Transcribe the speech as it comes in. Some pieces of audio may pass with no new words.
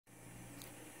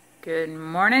Good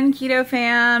morning, Keto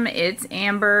fam. It's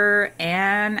Amber,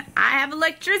 and I have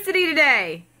electricity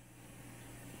today.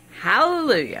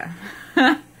 Hallelujah.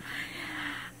 I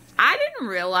didn't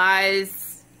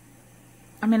realize,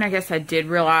 I guess I did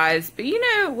realize, but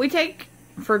we take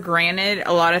for granted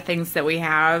a lot of things that we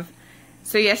have.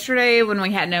 So yesterday when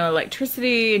we had no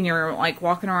electricity and you're like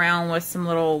walking around with some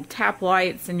little tap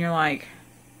lights and you're like,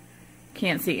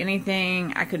 can't see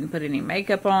anything. I couldn't put any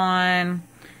makeup on.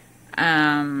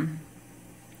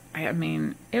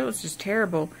 It was just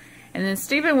terrible. And then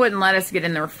Stephen wouldn't let us get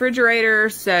in the refrigerator,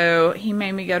 so he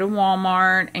made me go to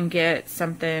Walmart and get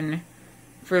something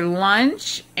for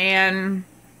lunch. And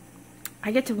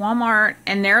I get to Walmart,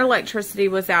 and their electricity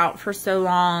was out for so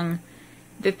long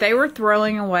that they were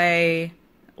throwing away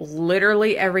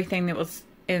literally everything that was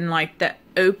in, like, the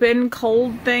open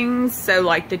cold things. So,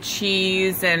 like, the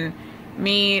cheese and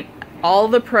meat, all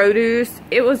the produce.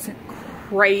 It was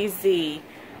crazy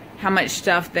how much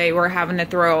stuff they were having to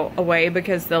throw away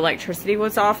because the electricity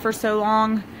was off for so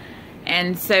long.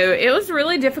 And so it was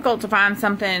really difficult to find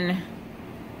something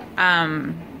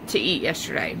to eat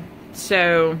yesterday.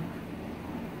 So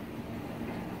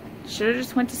should have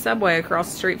just went to Subway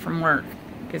across the street from work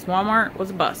because Walmart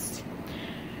was a bust.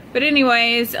 But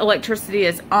anyways, electricity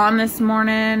is on this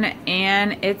morning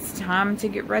and it's time to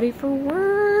get ready for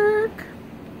work.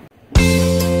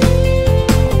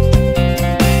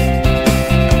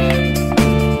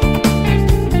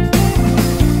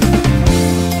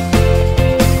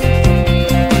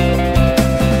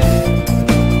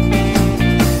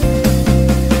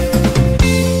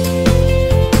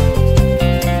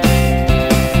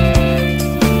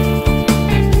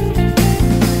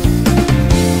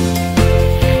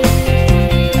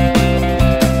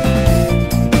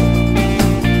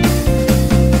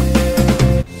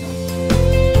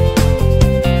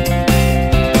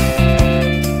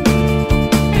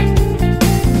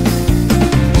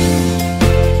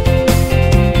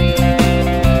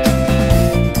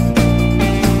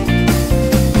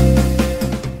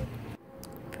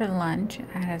 For lunch,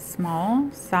 I had a small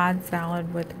side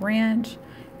salad with ranch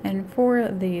and 4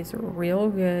 of these real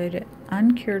good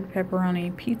uncured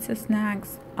pepperoni pizza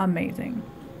snacks. Amazing.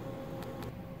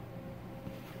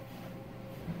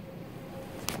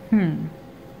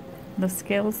 The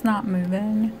scale's not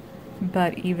moving,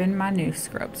 but even my new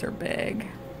scrubs are big.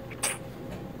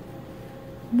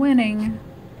 Winning.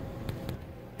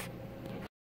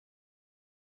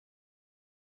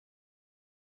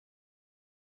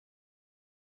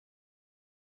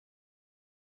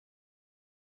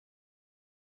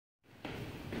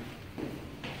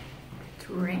 It's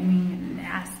raining and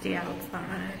nasty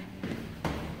outside,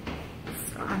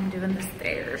 so I'm doing the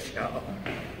stairs, y'all.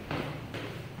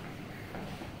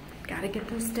 Gotta get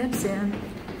those steps in,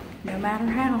 no matter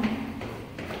how.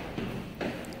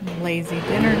 Lazy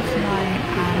dinner tonight.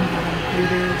 I'm having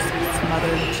Hooters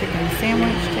smothered chicken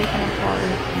sandwich taken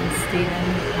apart, and Steven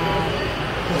had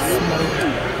the smoked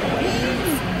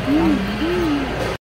wings.